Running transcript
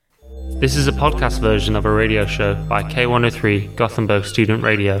This is a podcast version of a radio show by K103 Gothenburg Student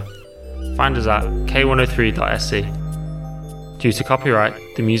Radio. Find us at k103.se. Due to copyright,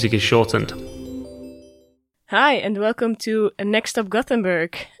 the music is shortened. Hi, and welcome to Next Up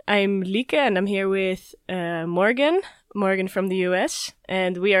Gothenburg. I'm Lieke, and I'm here with Morgan from the US.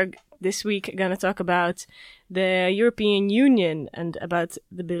 And we are this week going to talk about the European Union and about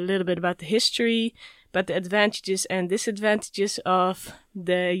a little bit about the history, about the advantages and disadvantages of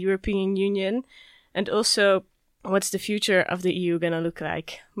the European Union, and also what's the future of the EU going to look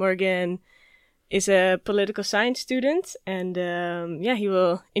like. Morgan is a political science student, and he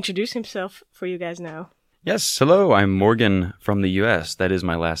will introduce himself for you guys now. Yes, hello, I'm Morgan from the US. That is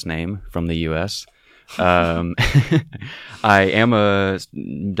my last name, from the US. I am a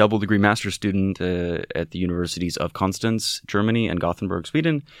double degree master's student at the universities of Konstanz, Germany, and Gothenburg,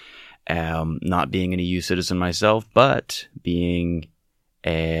 Sweden. Not being an EU citizen myself, but being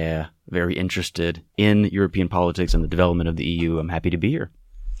very interested in European politics and the development of the EU, I'm happy to be here.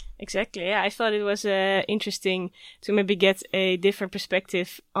 Exactly, yeah. I thought it was interesting to maybe get a different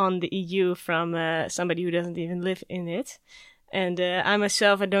perspective on the EU from somebody who doesn't even live in it. And I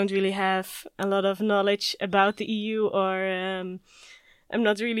myself, I don't really have a lot of knowledge about the EU, or I'm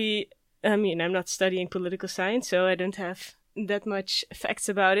not studying political science, so I don't have that much facts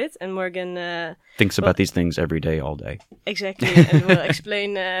about it. And Morgan thinks about these things every day, all day. Exactly, and will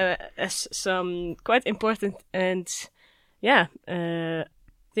explain some quite important and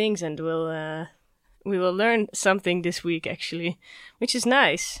things, and we will learn something this week actually, which is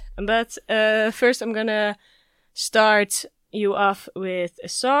nice. But first, I'm gonna start you off with a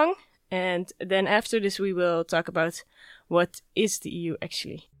song, and then after this, we will talk about what is the EU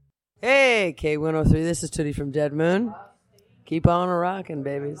actually. Hey, K103, this is Tootie from Dead Moon. Keep on a-rockin',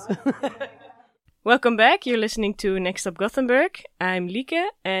 babies. Welcome back. You're listening to Next Up Gothenburg. I'm Lieke,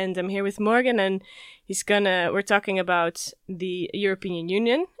 and I'm here with Morgan, and we're talking about the European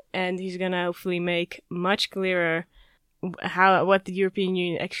Union, and he's gonna hopefully make much clearer what the European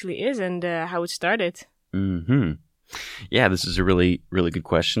Union actually is and how it started. Mm-hmm. Yeah, this is a really, really good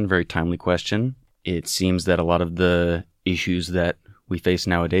question, very timely question. It seems that a lot of the issues that we face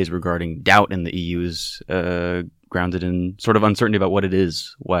nowadays regarding doubt in the EU is grounded in sort of uncertainty about what it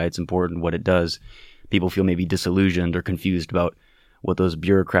is, why it's important, what it does. People feel maybe disillusioned or confused about what those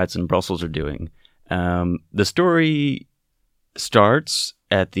bureaucrats in Brussels are doing. The story starts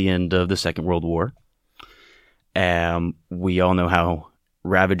at the end of the Second World War. We all know how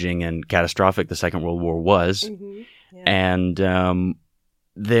ravaging and catastrophic the Second World War was. Mm-hmm. Yeah. And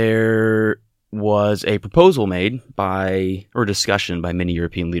there was a proposal made discussion by many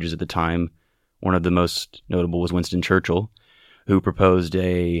European leaders at the time. One of the most notable was Winston Churchill, who proposed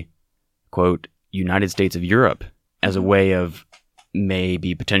a, quote, United States of Europe as a way of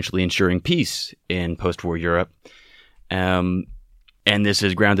maybe potentially ensuring peace in post-war Europe. And this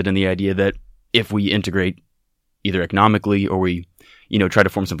is grounded in the idea that if we integrate either economically or we try to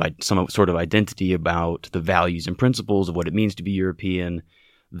form some sort of identity about the values and principles of what it means to be European,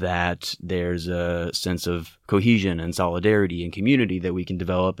 that there's a sense of cohesion and solidarity and community that we can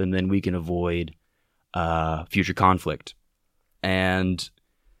develop, and then we can avoid future conflict. And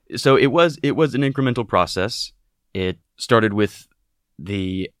so it was an incremental process. It started with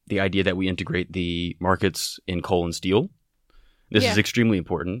the idea that we integrate the markets in coal and steel. This is extremely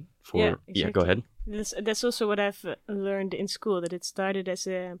important for... Yeah, exactly. Go ahead. That's also what I've learned in school, that it started as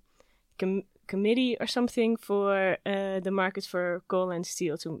a committee or something for the market for coal and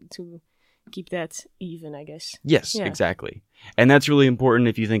steel to keep that even, I guess. Yes, exactly. And that's really important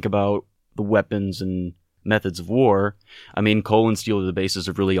if you think about the weapons and methods of war. I mean, coal and steel are the basis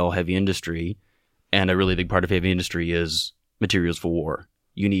of really all heavy industry, and a really big part of heavy industry is materials for war.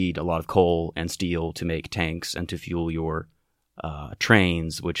 You need a lot of coal and steel to make tanks and to fuel your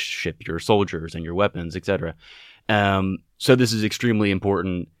trains, which ship your soldiers and your weapons, etc. So this is extremely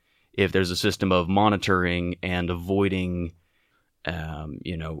important if there's a system of monitoring and avoiding,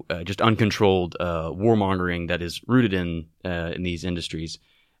 just uncontrolled warmongering that is rooted in these industries.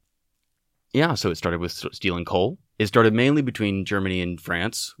 Yeah, so it started with steel and coal. It started mainly between Germany and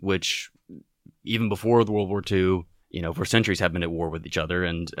France, which even before the World War II, for centuries have been at war with each other,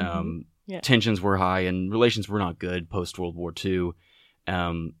 and tensions were high and relations were not good post World War II.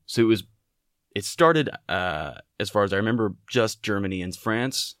 So it started, as far as I remember, just Germany and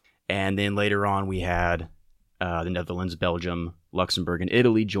France. And then later on, we had the Netherlands, Belgium, Luxembourg, and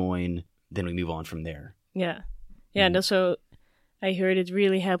Italy join. Then we move on from there. Yeah. And also, I heard it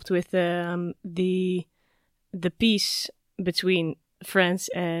really helped with the peace between France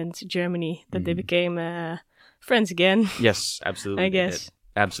and Germany, that they became friends again. Yes, absolutely. I guess.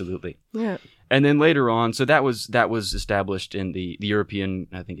 Absolutely. Yeah. And then later on, so that was established in the European,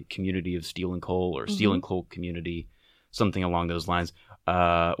 I think, Community of Steel and Coal, or Steel and Coal Community, something along those lines,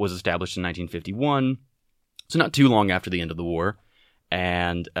 was established in 1951. So not too long after the end of the war.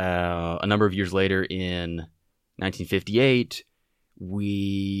 And a number of years later, in 1958,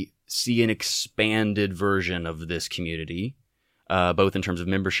 we see an expanded version of this community, both in terms of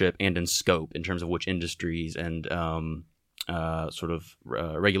membership and in scope, in terms of which industries and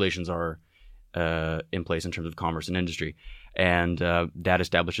regulations are in place in terms of commerce and industry. And that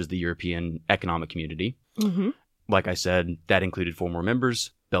establishes the European Economic Community. Mm-hmm. Like I said, that included 4 more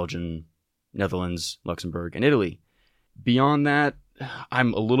members: Belgium, Netherlands, Luxembourg, and Italy. Beyond that,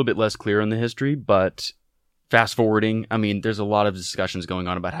 I'm a little bit less clear on the history, but fast forwarding, I mean, there's a lot of discussions going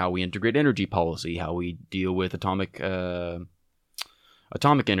on about how we integrate energy policy, how we deal with atomic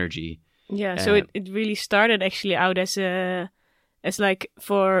energy. Yeah, so it really started actually out as like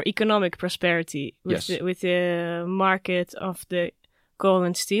for economic prosperity with Yes. with the market of the coal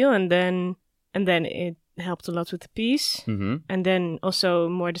and steel, and then it helped a lot with the peace. Mm-hmm. And then also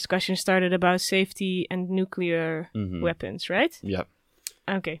more discussion started about safety and nuclear Mm-hmm. weapons, right? Yep.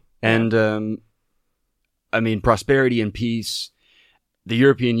 Okay. And I mean, prosperity and peace. The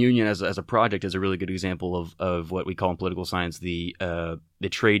European Union as a project is a really good example of what we call in political science the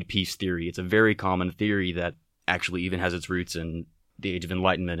trade peace theory. It's a very common theory that actually even has its roots in the Age of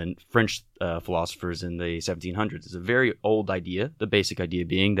Enlightenment and French philosophers in the 1700s. It's a very old idea, the basic idea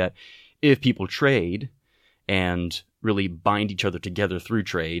being that if people trade and really bind each other together through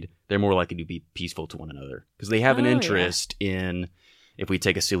trade, they're more likely to be peaceful to one another. Because they have an interest in, if we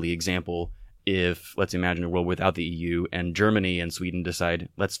take a silly example, if, let's imagine a world without the EU and Germany and Sweden decide,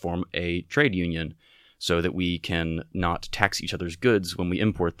 let's form a trade union so that we can not tax each other's goods when we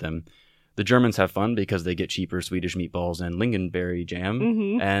import them. The Germans have fun because they get cheaper Swedish meatballs and lingonberry jam,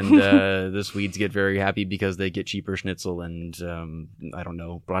 Mhm. and the Swedes get very happy because they get cheaper schnitzel and, I don't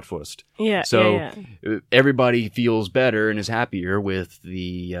know, bratwurst. Yeah. So yeah. everybody feels better and is happier with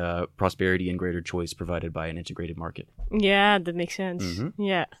the prosperity and greater choice provided by an integrated market. Yeah, that makes sense. Mhm.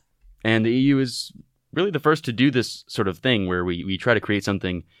 Yeah. And the EU is really the first to do this sort of thing where we try to create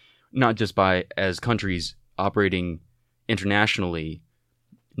something not just by as countries operating internationally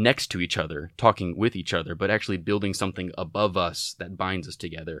next to each other, talking with each other, but actually building something above us that binds us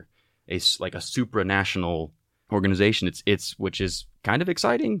together, like a supranational organization. It's which is kind of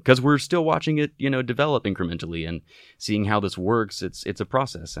exciting because we're still watching it, develop incrementally and seeing how this works. It's a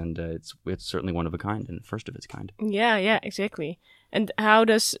process, and it's certainly one of a kind and first of its kind. Yeah, exactly. And how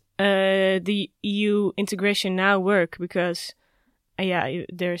does the EU integration now work? Because,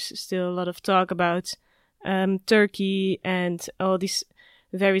 there's still a lot of talk about Turkey and all these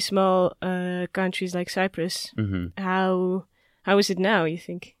very small countries like Cyprus. Mm-hmm. How is it now, you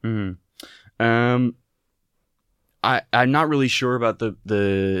think? Mm-hmm. I'm not really sure about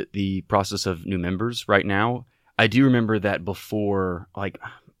the process of new members right now. I do remember that before, like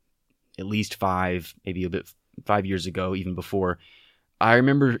at least 5 years ago, even before, I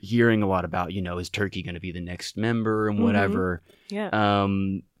remember hearing a lot about, is Turkey going to be the next member and whatever. Yeah.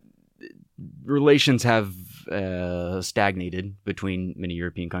 Relations have stagnated between many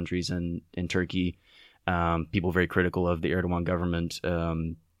European countries and Turkey. People very critical of the Erdogan government.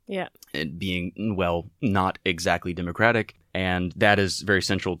 It being, not exactly democratic. And that is very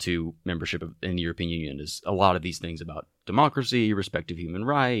central to membership in the European Union, is a lot of these things about democracy, respect of human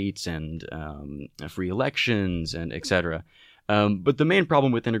rights, and free elections, and etc. But the main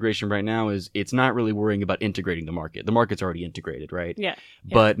problem with integration right now is it's not really worrying about integrating the market. The market's already integrated, right? Yeah.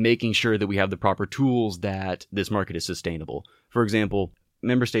 But making sure that we have the proper tools that this market is sustainable. For example,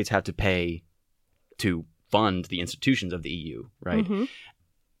 member states have to pay to fund the institutions of the EU, right? Mm-hmm.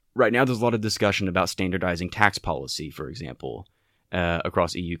 Right now, there's a lot of discussion about standardizing tax policy, for example,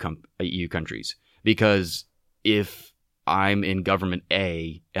 across EU countries. Because if I'm in government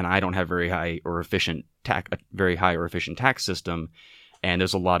A and I don't have very high or efficient tax system, and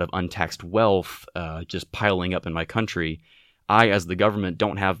there's a lot of untaxed wealth just piling up in my country, I, as the government,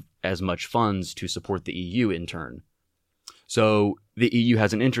 don't have as much funds to support the EU in turn. So the EU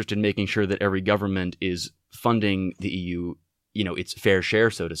has an interest in making sure that every government is funding the EU, its fair share,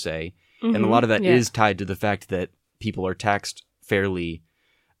 so to say. Mm-hmm. And a lot of that is tied to the fact that people are taxed fairly.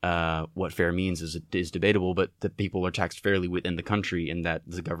 What fair means is debatable, but that people are taxed fairly within the country, and that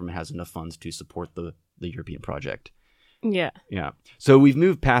the government has enough funds to support the European project. Yeah. Yeah. So we've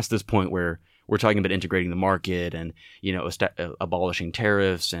moved past this point where we're talking about integrating the market and, abolishing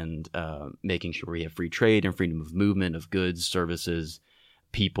tariffs and making sure we have free trade and freedom of movement of goods, services,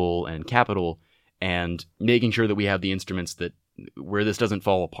 people, and capital, and making sure that we have the instruments that where this doesn't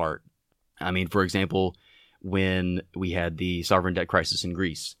fall apart. I mean, for example, when we had the sovereign debt crisis in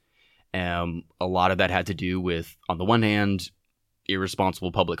Greece, a lot of that had to do with, on the one hand,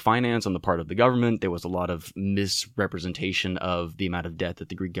 irresponsible public finance on the part of the government. There was a lot of misrepresentation of the amount of debt that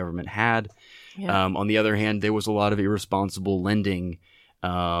the Greek government had. Yeah. On the other hand, there was a lot of irresponsible lending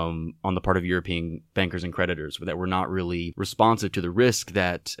on the part of European bankers and creditors that were not really responsive to the risk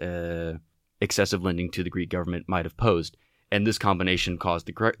that excessive lending to the Greek government might have posed. And this combination caused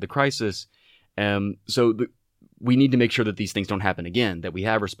the crisis. We need to make sure that these things don't happen again, that we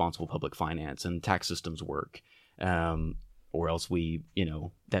have responsible public finance and tax systems work. Or else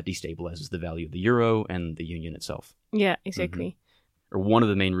that destabilizes the value of the euro and the union itself. Yeah, exactly. Mm-hmm. Or one of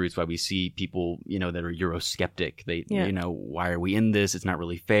the main reasons why we see people, that are Eurosceptic. They, why are we in this? It's not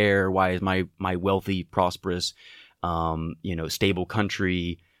really fair. Why is my wealthy, prosperous, stable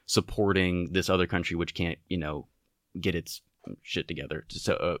country supporting this other country which can't, get its shit together?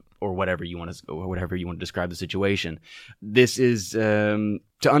 So, or whatever you want to describe the situation. This is to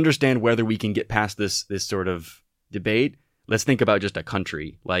understand whether we can get past this sort of debate. Let's think about just a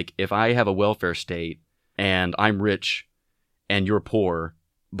country. Like, if I have a welfare state and I'm rich and you're poor,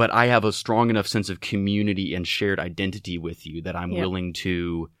 but I have a strong enough sense of community and shared identity with you that I'm willing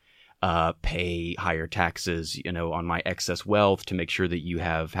to pay higher taxes, on my excess wealth to make sure that you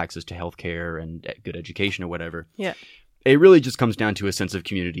have access to healthcare and good education or whatever. Yeah. It really just comes down to a sense of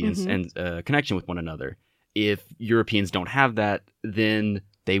community and connection with one another. If Europeans don't have that, then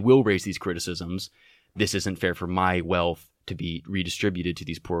they will raise these criticisms. This isn't fair for my wealth to be redistributed to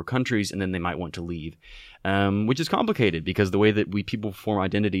these poorer countries, and then they might want to leave, which is complicated because the way that people form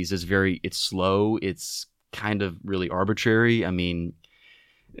identities is it's slow, it's kind of really arbitrary. I mean,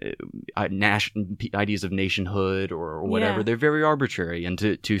 ideas of nationhood or whatever, they're very arbitrary, and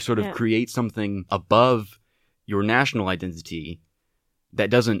to sort of create something above your national identity that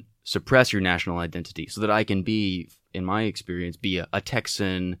doesn't suppress your national identity, so that I can be, in my experience, be a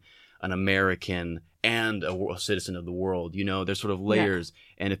Texan, an American, and a citizen of the world. There's sort of layers.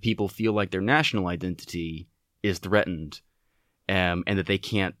 Yeah. And if people feel like their national identity is threatened, and that they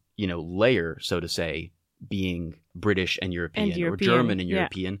can't, layer, so to say, being British and European, or German and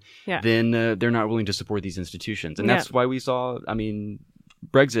European, then they're not willing to support these institutions. And that's why we saw,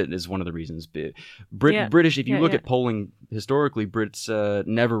 Brexit is one of the reasons. British, if you look at polling historically, Brits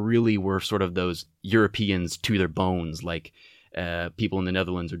never really were sort of those Europeans to their bones, like people in the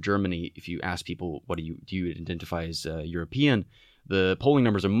Netherlands or Germany. If you ask people, what do you identify as European, the polling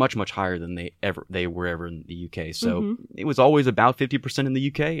numbers are much, much higher than they were ever in the UK. So it was always about 50% in the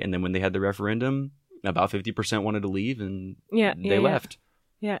UK, and then when they had the referendum, about 50% wanted to leave, and they left.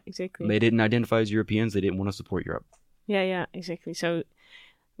 Yeah, exactly. They didn't identify as Europeans. They didn't want to support Europe. Yeah, exactly. So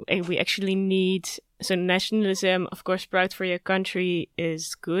we actually need... So nationalism, of course, proud for your country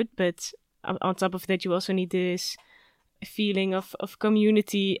is good, but on top of that, you also need this feeling of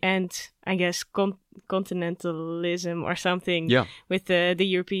community and, I guess, continentalism or something with the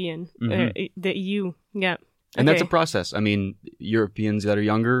European, the EU. Yeah. And that's a process. I mean, Europeans that are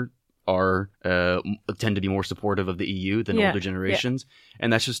younger tend to be more supportive of the EU than older generations. Yeah.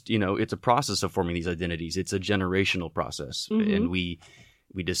 And that's just, it's a process of forming these identities. It's a generational process. And we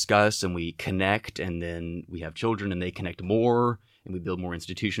discuss and we connect, and then we have children and they connect more, and we build more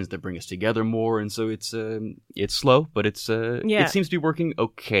institutions that bring us together more. And so it's slow, but it seems to be working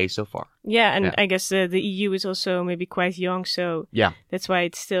okay so far. Yeah, and I guess the EU is also maybe quite young, so that's why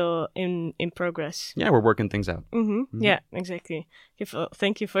it's still in progress. Yeah, we're working things out. Yeah, exactly.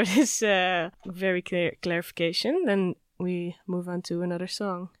 Thank you for this very clear clarification. Then we move on to another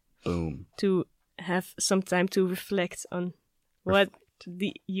song. Boom. To have some time to reflect on what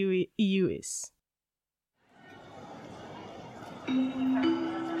the EU is.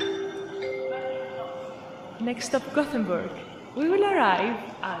 Next up, Gothenburg. We will arrive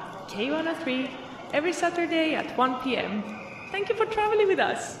at K103 every Saturday at 1 p.m. Thank you for traveling with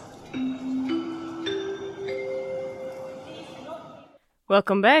us.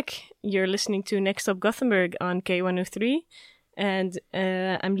 Welcome back. You're listening to Next Up Gothenburg on K103. And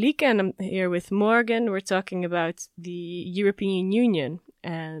I'm Lieke, and I'm here with Morgan. We're talking about the European Union.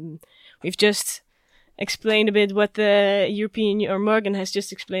 We've just explained a bit what the Morgan has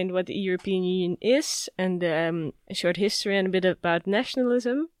just explained what the European Union is, and a short history and a bit about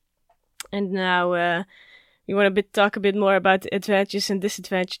nationalism. And now we want to talk a bit more about the advantages and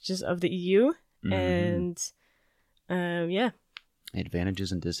disadvantages of the EU. And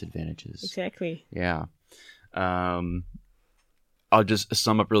advantages and disadvantages. Exactly. Yeah. I'll just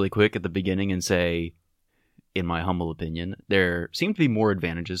sum up really quick at the beginning and say, in my humble opinion, there seem to be more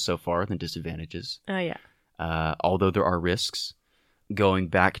advantages so far than disadvantages. Oh, yeah. although there are risks. Going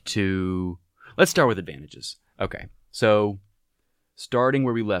back to, let's start with advantages. Okay, so starting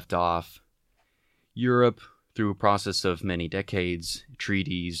where we left off, Europe, through a process of many decades,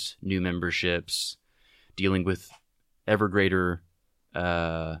 treaties, new memberships, dealing with ever greater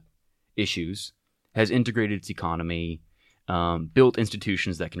issues, has integrated its economy, built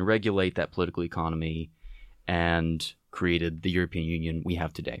institutions that can regulate that political economy, and created the European Union we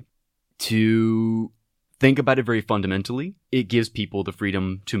have today. To think about it very fundamentally, it gives people the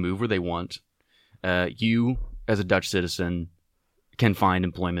freedom to move where they want. You, as a Dutch citizen, can find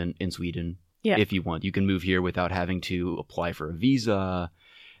employment in Sweden if you want. You can move here without having to apply for a visa.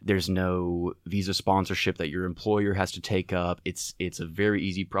 There's no visa sponsorship that your employer has to take up. It's a very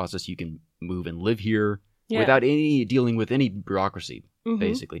easy process. You can move and live here without dealing with any bureaucracy,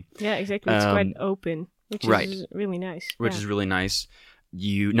 basically. Yeah, exactly. It's quite open, which is really nice. Which is really nice.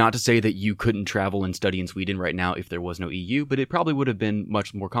 Not to say that you couldn't travel and study in Sweden right now if there was no EU, but it probably would have been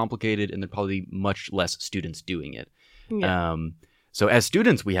much more complicated, and there'd probably be much less students doing it. Yeah. So as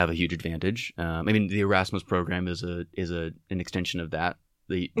students, we have a huge advantage. I mean, the Erasmus program is an extension of that.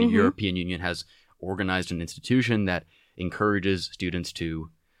 The European Union has organized an institution that encourages students to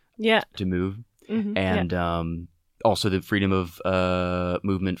move, and also the freedom of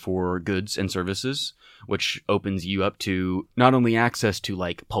movement for goods and services, which opens you up to not only access to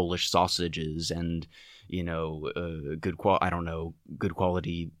like Polish sausages and good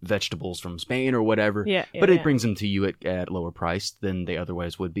quality vegetables from Spain or whatever, but it brings them to you at lower price than they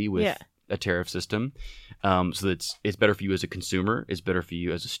otherwise would be with a tariff system. So it's better for you as a consumer, it's better for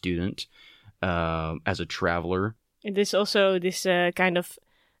you as a student, as a traveler. It is also this kind of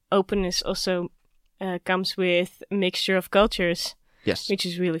openness also comes with a mixture of cultures. Yes. Which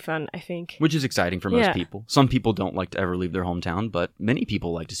is really fun, I think. Which is exciting for most people. Some people don't like to ever leave their hometown, but many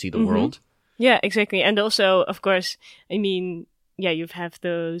people like to see the world. Yeah, exactly. And also, of course, I mean, you have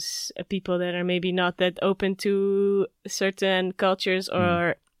those people that are maybe not that open to certain cultures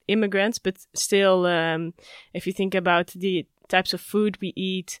or immigrants, but still, if you think about the types of food we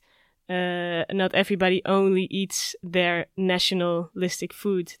eat, not everybody only eats their nationalistic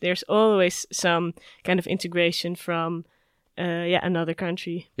food. There's always some kind of integration from another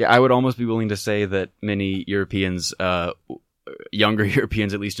country. Yeah, I would almost be willing to say that many Europeans, younger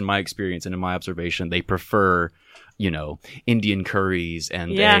Europeans, at least in my experience and in my observation, they prefer, Indian curries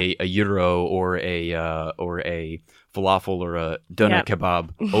and a gyro or a falafel or a doner kebab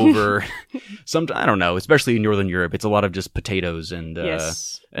over I don't know, especially in Northern Europe, it's a lot of just potatoes and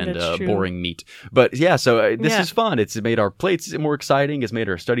boring meat. But so this is fun. It's made our plates more exciting. It's made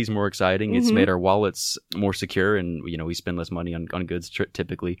our studies more exciting. It's made our wallets more secure, and we spend less money on goods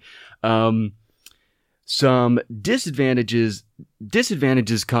typically. Some disadvantages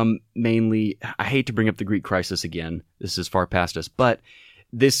come mainly, I hate to bring up the Greek crisis again. This is far past us, but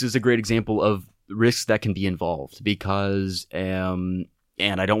this is a great example of risks that can be involved because, and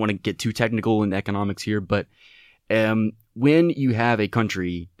I don't want to get too technical in economics here, but when you have a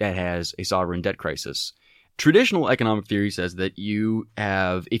country that has a sovereign debt crisis, traditional economic theory says that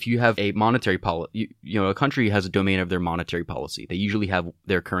if you have a monetary policy, a country has a domain of their monetary policy. They usually have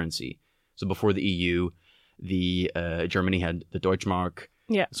their currency. So before the EU, Germany had the Deutschmark.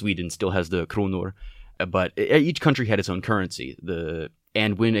 Yeah. Sweden still has the Kronor, but each country had its own currency.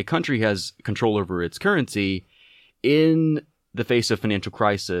 And when a country has control over its currency, in the face of financial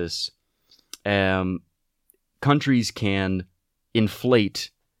crisis, countries can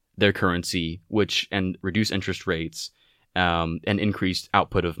inflate their currency, and reduce interest rates, and increase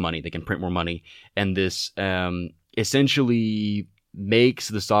output of money. They can print more money, and this essentially makes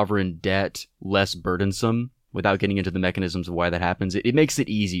the sovereign debt less burdensome. Without getting into the mechanisms of why that happens, it makes it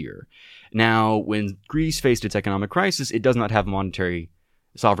easier. Now, when Greece faced its economic crisis, it does not have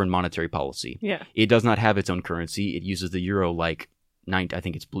sovereign monetary policy. Yeah. It does not have its own currency. It uses the euro like I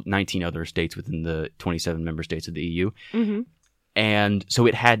think it's 19 other states within the 27 member states of the EU. Mm-hmm. And so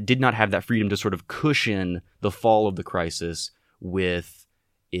it did not have that freedom to sort of cushion the fall of the crisis with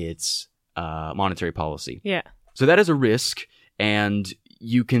its monetary policy. Yeah. So that is a risk. And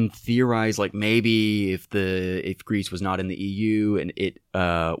you can theorize, like, maybe if Greece was not in the EU and it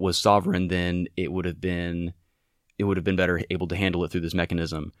was sovereign, then it would have been better able to handle it through this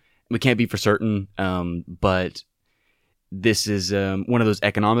mechanism. We can't be for certain, but this is one of those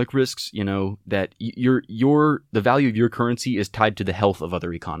economic risks, that the value of your currency is tied to the health of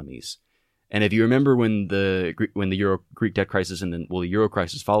other economies. And if you remember when the Greek debt crisis and then the euro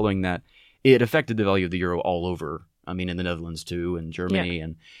crisis following that, it affected the value of the euro all over. I mean, in the Netherlands too, and Germany,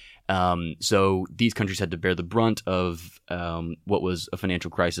 and so these countries had to bear the brunt of what was a financial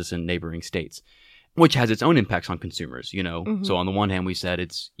crisis in neighboring states. which has its own impacts on consumers, you know. So on the one hand, we said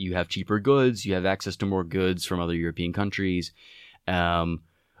you have cheaper goods, you have access to more goods from other European countries.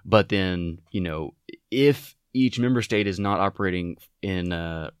 But then, you know, if each member state is not operating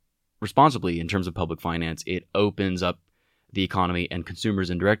in responsibly in terms of public finance, it opens up the economy and consumers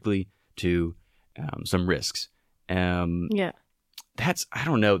indirectly to some risks. That's, I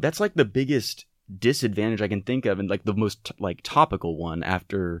don't know, that's like the biggest disadvantage I can think of, and like the most like topical one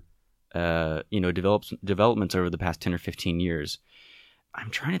after developments over the past 10 or 15 years. I'm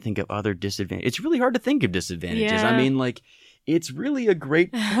trying to think of other disadvantages. It's really hard to think of disadvantages. I mean, like, it's really a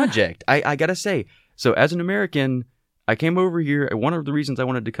great project. I gotta say. So as an American, I came over here. One of the reasons I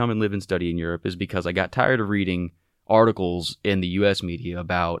wanted to come and live and study in Europe is because I got tired of reading articles in the U.S. media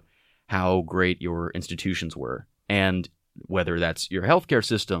about how great your institutions were, and whether that's your healthcare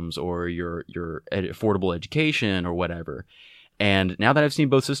systems or your affordable education or whatever. And now that I've seen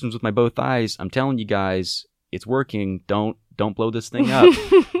both systems with my both eyes, I'm telling you guys, it's working. Don't blow this thing up.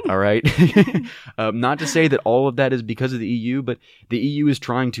 All right. Not to say that all of that is because of the EU, but the EU is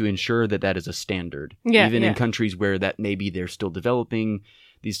trying to ensure that that is a standard, even in countries where that maybe they're still developing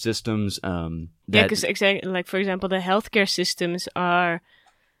these systems. Because exactly, like for example, the healthcare systems are,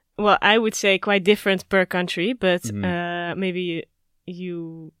 well, I would say quite different per country, but maybe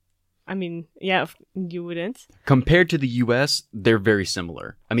you. I mean, yeah, you wouldn't. Compared to the U.S., they're very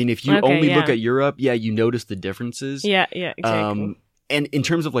similar. I mean, if you only look at Europe, you notice the differences. Yeah, exactly. And in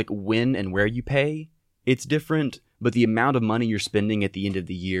terms of like when and where you pay, it's different. But the amount of money you're spending at the end of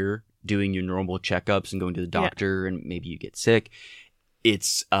the year doing your normal checkups and going to the doctor and maybe you get sick,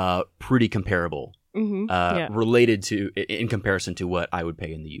 it's pretty comparable. Related to, in comparison to what I would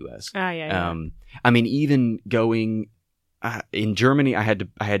pay in the U.S. I mean, even going... in Germany, I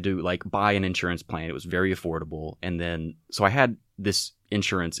had to like buy an insurance plan. It was very affordable, and then so I had this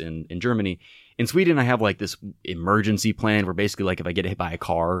insurance in Germany. In Sweden, I have like this emergency plan where basically like if I get hit by a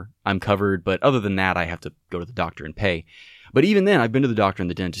car, I'm covered. But other than that, I have to go to the doctor and pay. But even then, I've been to the doctor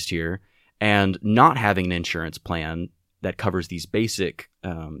and the dentist here, and not having an insurance plan that covers these basic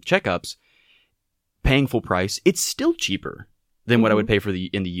checkups, paying full price, it's still cheaper than what I would pay for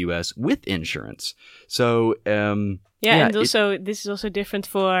in the U.S. with insurance. So. And also this is also different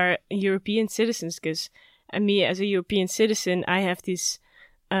for European citizens, because me as a European citizen, I have this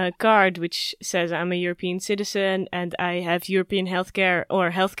card which says I'm a European citizen and I have European healthcare or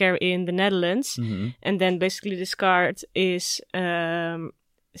healthcare in the Netherlands. And then basically this card is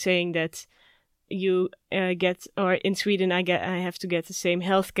saying that you get, or in Sweden I have to get the same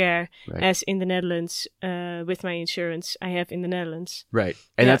healthcare as in the Netherlands with my insurance I have in the Netherlands. Right.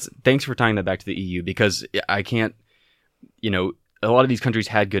 And that's, thanks for tying that back to the EU, because I can't, you know, a lot of these countries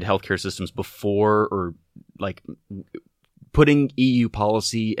had good healthcare systems before, or like putting EU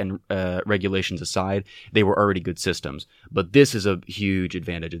policy and regulations aside, they were already good systems. But this is a huge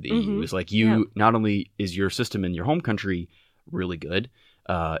advantage of the EU. It's like not only is your system in your home country really good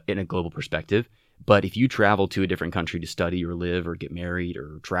in a global perspective, but if you travel to a different country to study or live or get married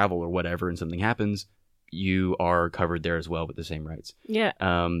or travel or whatever, and something happens, you are covered there as well with the same rights.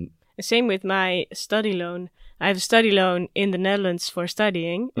 Same with my study loan. I have a study loan in the Netherlands for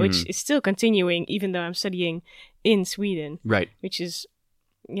studying, which is still continuing even though I'm studying in Sweden. Right. Which is,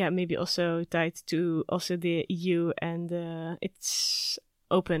 maybe also tied to also the EU and its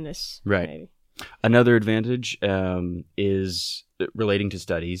openness. Right. Maybe. Another advantage is relating to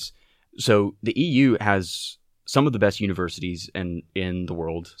studies. So the EU has some of the best universities in the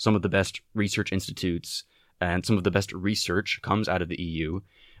world, some of the best research institutes, and some of the best research comes out of the EU.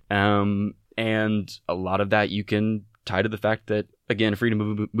 And a lot of that you can tie to the fact that, again, freedom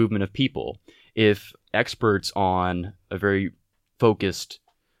of movement of people. If experts on a very focused,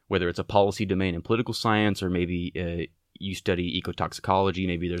 whether it's a policy domain in political science or maybe you study ecotoxicology,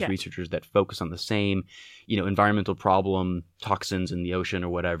 maybe there's researchers that focus on the same, environmental problem, toxins in the ocean or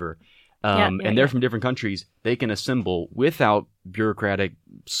whatever. And they're from different countries. They can assemble without bureaucratic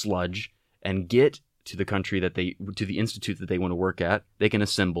sludge and get to the country to the institute that they want to work at. They can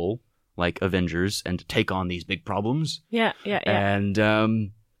assemble like Avengers and take on these big problems. And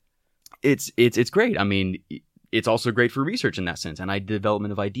it's great. I mean, it's also great for research in that sense, and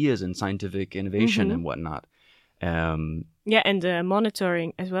development of ideas and scientific innovation and whatnot. And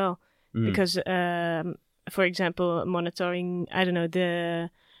monitoring as well, because for example, monitoring, I don't know,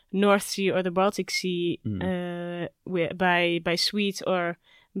 the North Sea or the Baltic Sea by Swedes or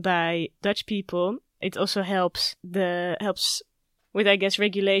by Dutch people. It also helps with, I guess,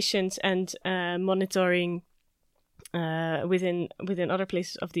 regulations and monitoring within other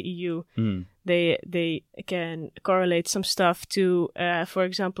places of the EU. They can correlate some stuff to, for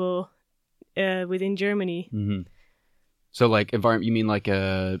example, within Germany. Mm-hmm. So, like, you mean like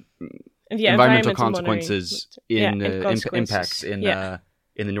Yeah, environmental consequences consequences. impacts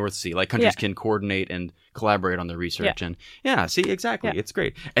in the North Sea. Like, countries can coordinate and collaborate on the research. And see, exactly. It's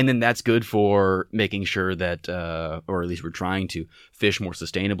great. And then that's good for making sure that, or at least we're trying to fish more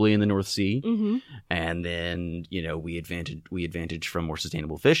sustainably in the North Sea. Mm-hmm. And then, we advantage from more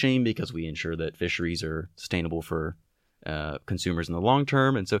sustainable fishing because we ensure that fisheries are sustainable for consumers in the long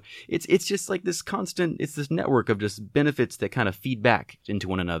term. And so it's just like this this network of just benefits that kind of feed back into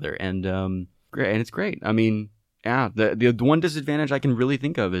one another. And great, and it's great. I mean, the one disadvantage I can really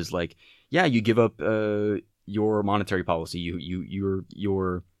think of is like, you give up your monetary policy.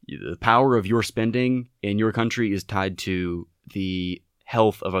 The power of your spending in your country is tied to the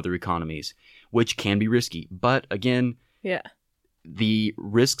health of other economies, which can be risky. But again, the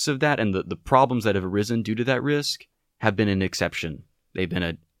risks of that and the problems that have arisen due to that risk have been an exception. They've been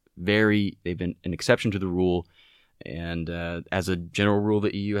an exception to the rule, and as a general rule,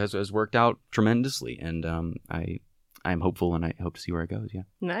 the EU has worked out tremendously. And I'm hopeful, and I hope to see where it goes. Yeah.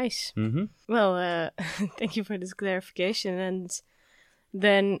 Nice. Mm-hmm. Well, thank you for this clarification. And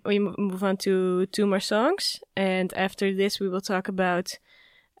then we move on to 2 more songs, and after this, we will talk about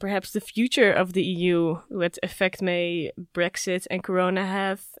perhaps the future of the EU. What effect may Brexit and Corona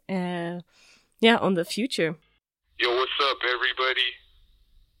have? On the future. Yo, what's up, everybody?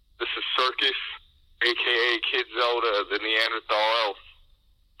 This is Circus, a.k.a. Kid Zelda, the Neanderthal elf,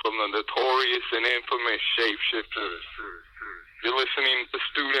 from the notorious and infamous Shapeshifters. You're listening to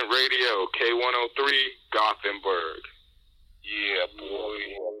Student Radio, K103, Gothenburg. Yeah, boy.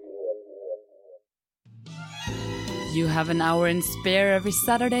 You have an hour and spare every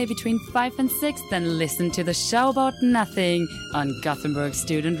Saturday between 5 and 6, then listen to the show about nothing on Gothenburg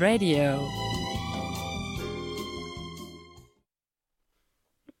Student Radio.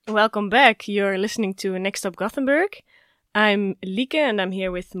 Welcome back. You're listening to Next Up Gothenburg. I'm Lieke and I'm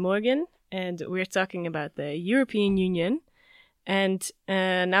here with Morgan, and we're talking about the European Union. And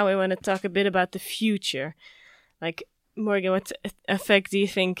now we want to talk a bit about the future. Like, Morgan, what effect do you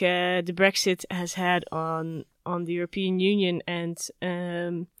think the Brexit has had on the European Union? And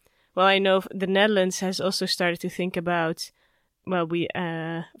I know the Netherlands has also started to think about,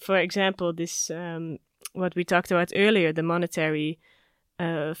 for example, this what we talked about earlier, the monetary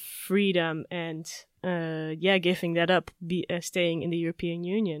freedom and giving that up, staying in the European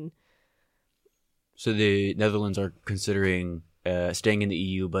Union. So the Netherlands are considering staying in the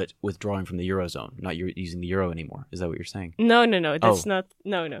EU, but withdrawing from the Eurozone, not using the euro anymore. Is that what you're saying? No. That's not.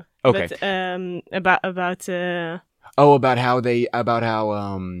 No. Okay. But about how they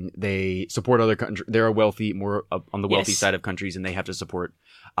support other countries. They're wealthy, more on the wealthy side of countries, and they have to support.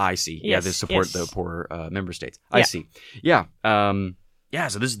 I see. They support the poor member states. I see. Yeah.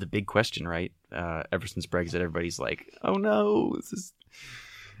 So this is the big question, right? Ever since Brexit, everybody's like, "Oh no, this is."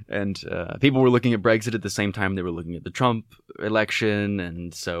 And people were looking at Brexit at the same time they were looking at the Trump election,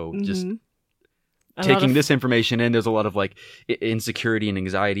 and so just taking this information in, there's a lot of like insecurity and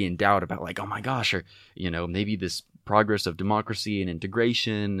anxiety and doubt about like, oh my gosh, or maybe this progress of democracy and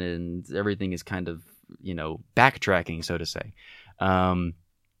integration and everything is kind of backtracking, so to say.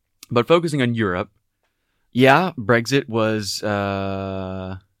 But focusing on Europe, Brexit was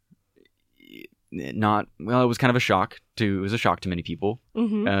it was kind of a shock to many people.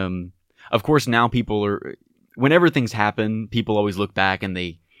 Mm-hmm. Of course, now whenever things happen, people always look back and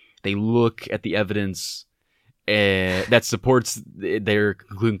they look at the evidence that supports their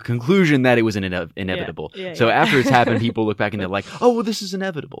conclusion that it was inevitable. So after it's happened, people look back and they're like, oh, well, this is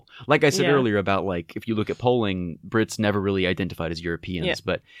inevitable. Like I said earlier about like, if you look at polling, Brits never really identified as Europeans,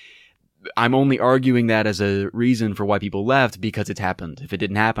 but I'm only arguing that as a reason for why people left because it's happened. If it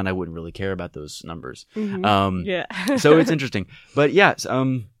didn't happen, I wouldn't really care about those numbers. Mm-hmm. So it's interesting. But yes,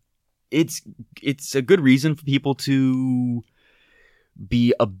 it's a good reason for people to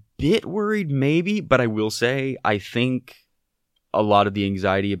be a bit worried, maybe. But I will say, I think a lot of the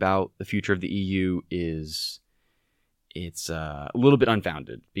anxiety about the future of the EU it's a little bit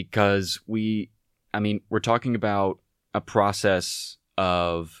unfounded because we're talking about a process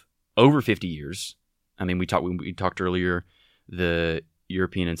of over 50 years. I mean, we talked earlier, the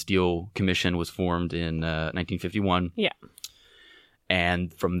European and Steel Commission was formed in 1951. Yeah.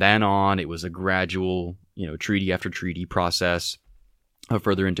 And from then on, it was a gradual, treaty after treaty process of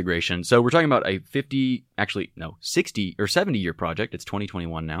further integration. So we're talking about a 60 or 70-year project. It's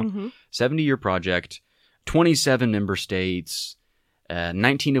 2021 now. Mm-hmm. 70-year project, 27 member states,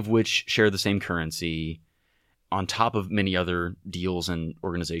 19 of which share the same currency, on top of many other deals and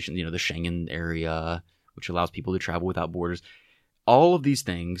organizations, the Schengen area, which allows people to travel without borders. all of these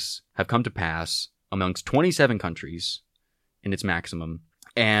things have come to pass amongst 27 countries in its maximum,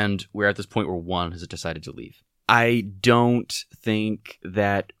 and we're at this point where one has decided to leave. I don't think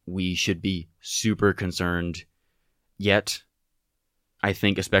that we should be super concerned yet. I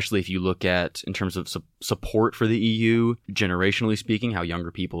think especially if you look at, in terms of support for the EU, generationally speaking, how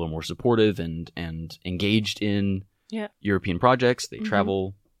younger people are more supportive and engaged in European projects. They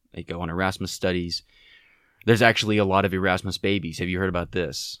travel, they go on Erasmus studies. There's actually a lot of Erasmus babies. Have you heard about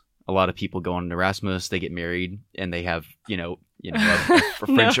this? A lot of people go on Erasmus, they get married, and they have, a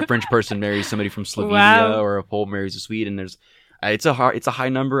French person marries somebody from Slovenia, or a Pole marries a Swede, and there's it's a high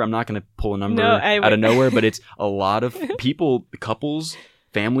number. I'm not going to pull a number out of nowhere, but it's a lot of people, couples,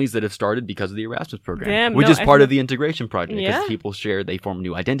 families that have started because of the Erasmus program, which is part of the integration project. Because people they form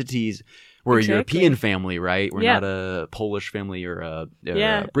new identities. We're a European family, right? We're not a Polish family or a British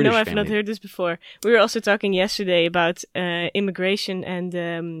family. No, I've not heard this before. We were also talking yesterday about immigration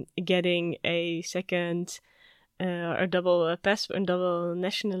and getting a second or double passport, double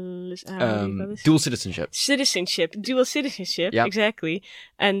nationalism, dual citizenship. Dual citizenship, exactly.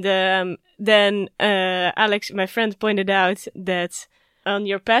 And then Alex, my friend, pointed out that on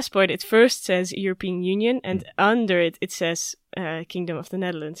your passport it first says European Union, and under it says Kingdom of the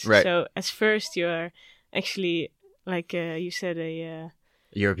Netherlands. Right. So as first you are actually, like you said, a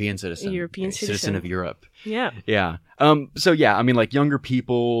European citizen. Citizen of Europe. Yeah. Yeah. So yeah, I mean, like, younger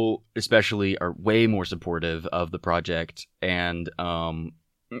people especially are way more supportive of the project, and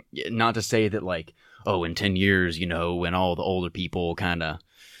not to say that, like, oh, in 10 years, when all the older people kind of,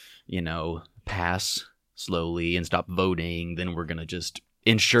 pass slowly and stop voting, then we're going to just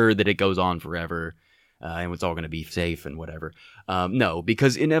ensure that it goes on forever, and it's all going to be safe and whatever. No,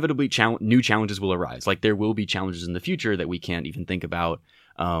 because inevitably new challenges will arise. Like, there will be challenges in the future that we can't even think about.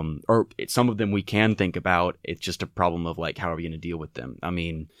 Or some of them we can think about. It's just a problem of, like, how are we going to deal with them? I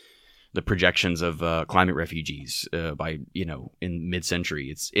mean, the projections of climate refugees by, in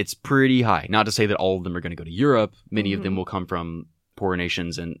mid-century, it's pretty high. Not to say that all of them are going to go to Europe. Many of them will come from poorer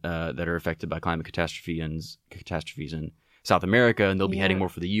nations and that are affected by climate catastrophes in South America, and they'll be heading more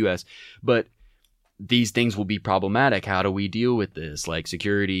for the U.S. But these things will be problematic. How do we deal with this? Like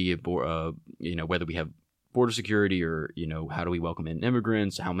security, whether we have border security or, how do we welcome in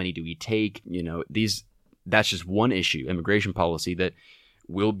immigrants? How many do we take? That's just one issue, immigration policy, that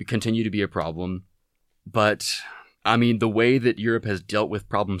will continue to be a problem. But I mean, the way that Europe has dealt with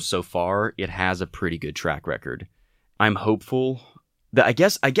problems so far, it has a pretty good track record. I'm hopeful that I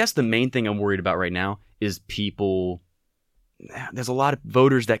guess the main thing I'm worried about right now is people. There's a lot of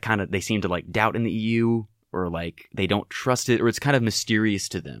voters that they seem to, like, doubt in the EU, or, like, they don't trust it, or it's kind of mysterious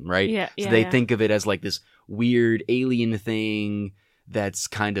to them, right? Yeah. So they think of it as, like, this weird alien thing that's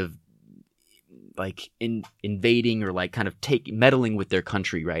kind of, like, invading or, like, kind of meddling with their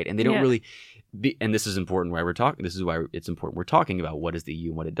country, right? And they don't really. And this is important why we're talking. This is why it's important we're talking about what is the EU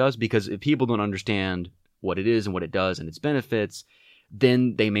and what it does, because if people don't understand what it is and what it does and its benefits,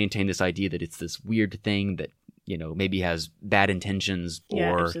 then they maintain this idea that it's this weird thing that, maybe has bad intentions,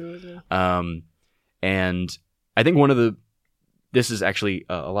 or, absolutely. And I think this is actually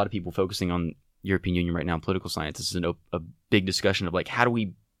a lot of people focusing on European Union right now in political science. This is a big discussion of, like, how do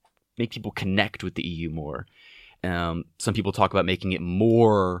we make people connect with the EU more? Some people talk about making it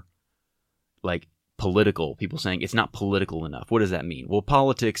more, like, political. People saying it's not political enough. What does that mean? Well,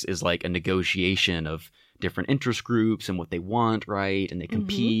 politics is like a negotiation of different interest groups and what they want, right? And they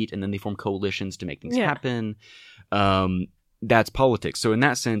compete, and then they form coalitions to make things happen. That's politics. So in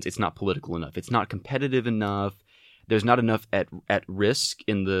that sense, it's not political enough. It's not competitive enough. There's not enough at risk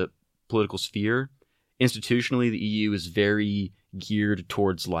in the political sphere. Institutionally, the EU is very geared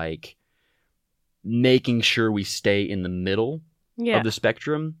towards, like, making sure we stay in the middle of the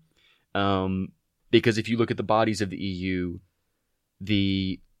spectrum. Because if you look at the bodies of the EU,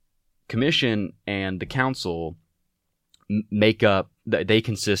 the Commission and the Council they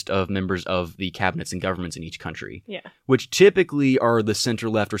consist of members of the cabinets and governments in each country, which typically are the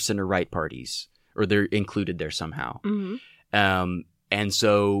center-left or center-right parties, or they're included there somehow. And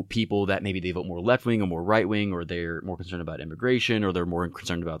so people that maybe they vote more left-wing or more right-wing, or they're more concerned about immigration, or they're more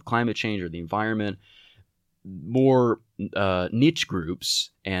concerned about climate change or the environment, more niche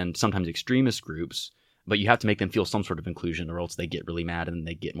groups and sometimes extremist groups, but you have to make them feel some sort of inclusion, or else they get really mad and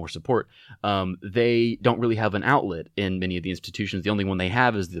they get more support. They don't really have an outlet in many of the institutions. The only one they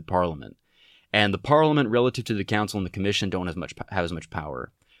have is the parliament. And the parliament, relative to the council and the commission, don't have as much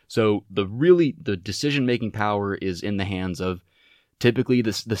power. So the decision-making power is in the hands of typically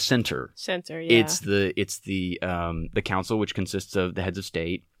the center. It's the council, which consists of the heads of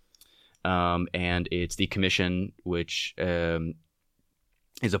state, and it's the commission, which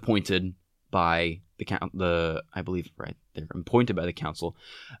is appointed by I believe, right, they're appointed by the council,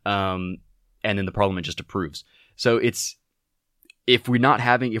 and then the parliament just approves. So if we're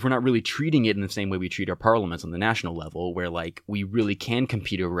not really treating it in the same way we treat our parliaments on the national level, where like we really can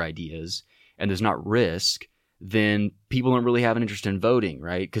compete over ideas and there's not risk, then people don't really have an interest in voting,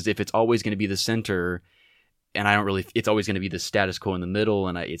 right? Because if it's always going to be the center, and it's always going to be the status quo in the middle,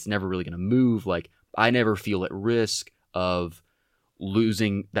 and it's never really going to move. Like, I never feel at risk of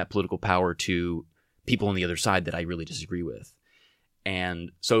losing that political power to people on the other side that I really disagree with.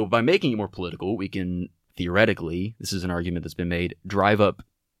 And so by making it more political, we can theoretically, this is an argument that's been made, drive up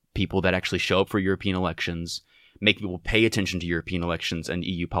people that actually show up for European elections, make people pay attention to European elections and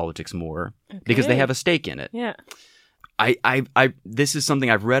EU politics more, because they have a stake in it. Yeah. This is something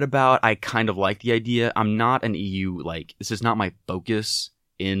I've read about. I kind of like the idea. I'm not an EU, this is not my focus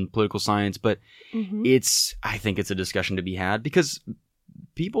in political science, but I think it's a discussion to be had, because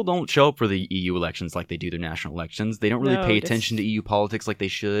people don't show up for the EU elections like they do their national elections. They don't really pay attention to EU politics like they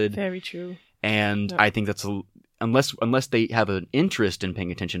should. Very true. And I think that's unless they have an interest in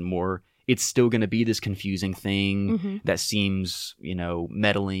paying attention more, it's still going to be this confusing thing that seems,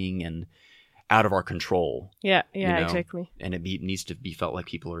 meddling and out of our control. Yeah, exactly. And it needs to be felt like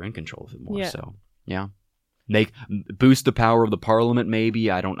people are in control of it more. Yeah. So, yeah. Boost the power of the parliament,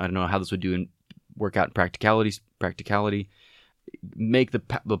 maybe. I don't know how this would work out in practicality. Make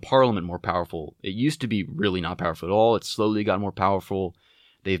the parliament more powerful. It used to be really not powerful at all. It's slowly gotten more powerful.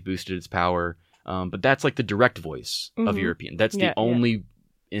 They've boosted its power. But that's like the direct voice of European. That's the only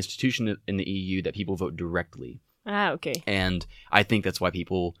institution in the EU that people vote directly. Okay. And I think that's why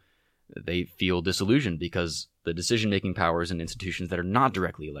they feel disillusioned, because the decision-making power is in institutions that are not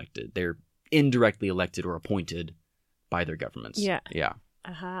directly elected. They're indirectly elected or appointed by their governments. Yeah. Yeah.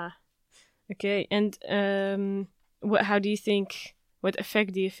 Okay. And what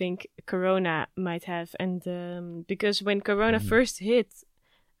effect do you think Corona might have? And because when Corona first hit,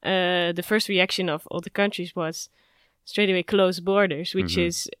 the first reaction of all the countries was straight away close borders, which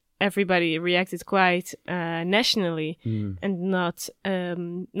is everybody reacted quite nationally and not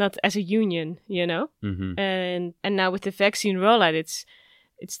as a union, And now with the vaccine rollout,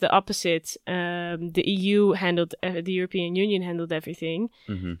 it's the opposite. The EU handled, the European Union handled everything,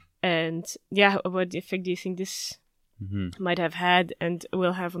 and what effect do you think this might have had and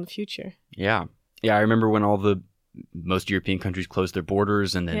will have on the future? Yeah. I remember when most European countries closed their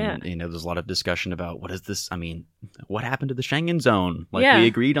borders, and then there's a lot of discussion about what is this? I mean, what happened to the Schengen zone? We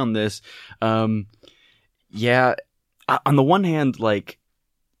agreed on this. On the one hand,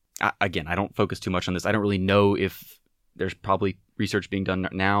 again, I don't focus too much on this. I don't really know if there's probably research being done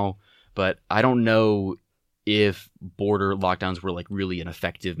now, but I don't know if border lockdowns were really an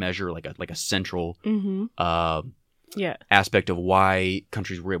effective measure, like a central aspect of why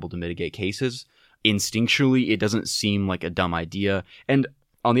countries were able to mitigate cases. Instinctually, it doesn't seem like a dumb idea. And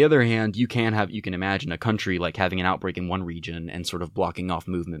on the other hand, you can imagine a country having an outbreak in one region and sort of blocking off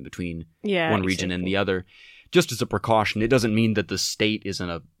movement between one region and the other, just as a precaution. It doesn't mean that the state is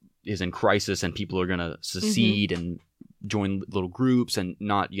in crisis and people are going to secede and join little groups and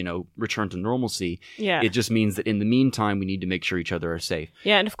not, return to normalcy. Yeah. It just means that in the meantime, we need to make sure each other are safe.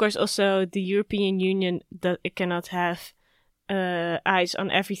 Yeah, and of course also the European Union, that it cannot have eyes on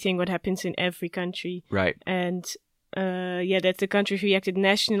everything what happens in every country. Right. And that the countries reacted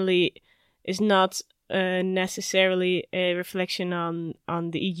nationally is not necessarily a reflection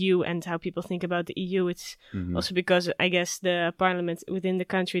on the EU and how people think about the EU. It's also because I guess the parliament within the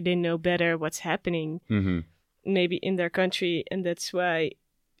country, they know better what's happening maybe in their country, and that's why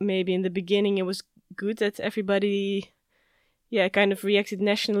maybe in the beginning it was good that everybody kind of reacted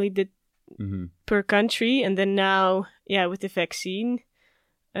nationally per country, and then now with the vaccine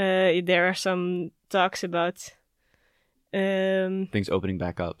there are some talks about things opening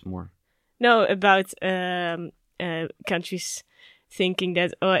back up more. No, about countries thinking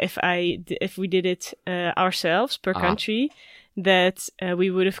that if we did it ourselves per country, that we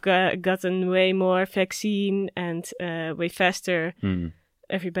would have gotten way more vaccine and way faster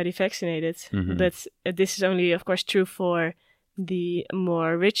everybody vaccinated. But this is only, of course, true for the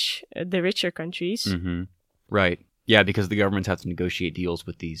richer countries. Right. Yeah, because the governments have to negotiate deals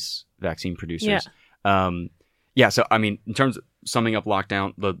with these vaccine producers. Yeah. So, I mean, in terms of summing up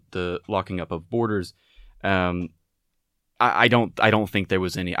lockdown, the locking up of borders, I don't think there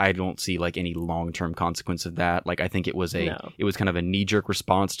was any. I don't see any long-term consequence of that. I think it was it was kind of a knee-jerk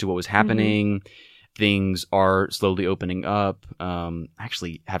response to what was happening. Things are slowly opening up. I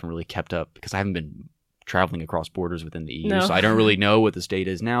actually haven't really kept up because I haven't been traveling across borders within the EU, so I don't really know what the state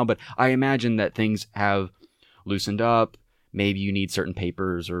is now. But I imagine that things have loosened up. maybe you need certain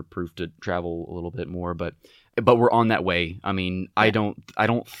papers or proof to travel a little bit more, but we're on that way. I mean, I don't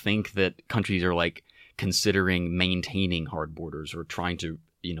think that countries are like considering maintaining hard borders or trying to,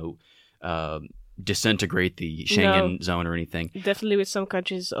 disintegrate the Schengen zone or anything. Definitely with some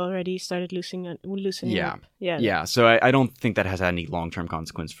countries already started loosening up. Yeah. So I don't think that has had any long-term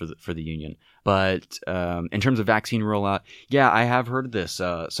consequence for the Union. But in terms of vaccine rollout, I have heard this.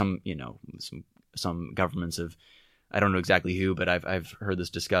 Some governments have, I don't know exactly who, but I've heard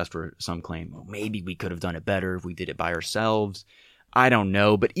this discussed where some claim, well, maybe we could have done it better if we did it by ourselves. I don't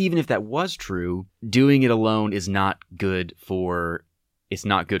know. But even if that was true, doing it alone is not good for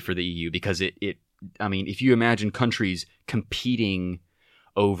the EU, because if you imagine countries competing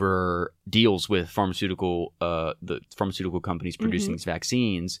over deals with the pharmaceutical companies producing these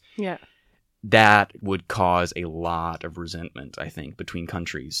vaccines, that would cause a lot of resentment, I think, between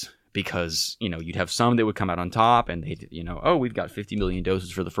countries, because, you'd have some that would come out on top and they'd, we've got 50 million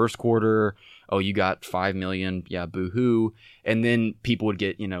doses for the first quarter. Oh, you got 5 million. Yeah, boo-hoo. And then people would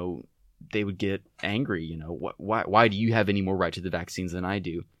get, they would get angry. Why do you have any more right to the vaccines than I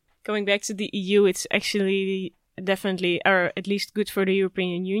do? Going back to the EU, it's actually definitely, or at least good for the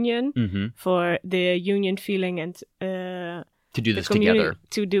European Union, for the union feeling and to do this together.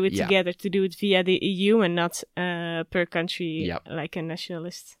 To do it together, to do it via the EU and not per country like a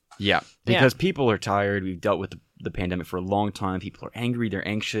nationalist. Yeah, because people are tired. We've dealt with the pandemic for a long time. People are angry. They're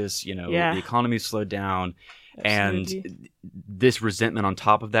anxious. The economy's slowed down. Absolutely. And this resentment on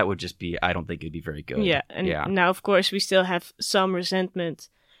top of that would just be, I don't think it'd be very good. Yeah, and now, of course, we still have some resentment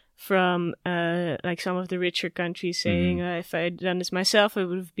from like some of the richer countries saying, if I had done this myself, it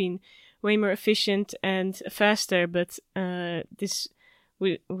would have been way more efficient and faster, but this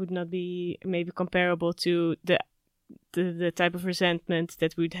would not be maybe comparable to the type of resentment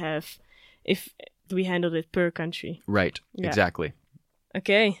that we'd have if we handled it per country. Right, exactly.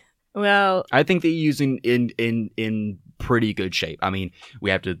 Okay. Well, I think the EU's in pretty good shape. I mean, we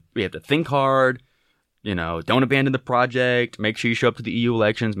have to think hard. Don't abandon the project. Make sure you show up to the EU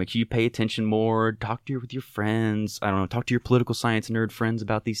elections. Make sure you pay attention more. Talk with your friends. I don't know. Talk to your political science nerd friends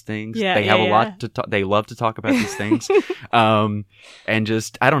about these things. Yeah, they have a lot to talk. They love to talk about these things. And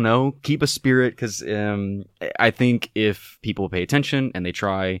just, I don't know, keep a spirit, because I think if people pay attention and they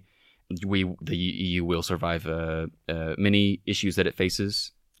try, the EU will survive many issues that it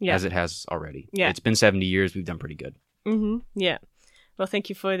faces. Yeah. As it has already. Yeah. It's been 70 years. We've done pretty good. Yeah. Well, thank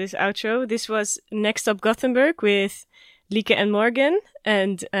you for this outro. This was Next Up Gothenburg with Lieke and Morgan.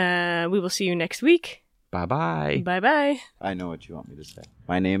 And we will see you next week. Bye-bye. Bye-bye. I know what you want me to say.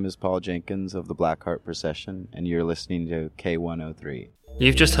 My name is Paul Jenkins of the Black Heart Procession, and you're listening to K103.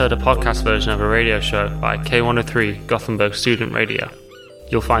 You've just heard a podcast version of a radio show by K103 Gothenburg Student Radio.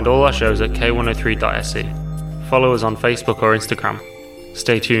 You'll find all our shows at k103.se. Follow us on Facebook or Instagram.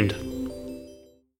 Stay tuned.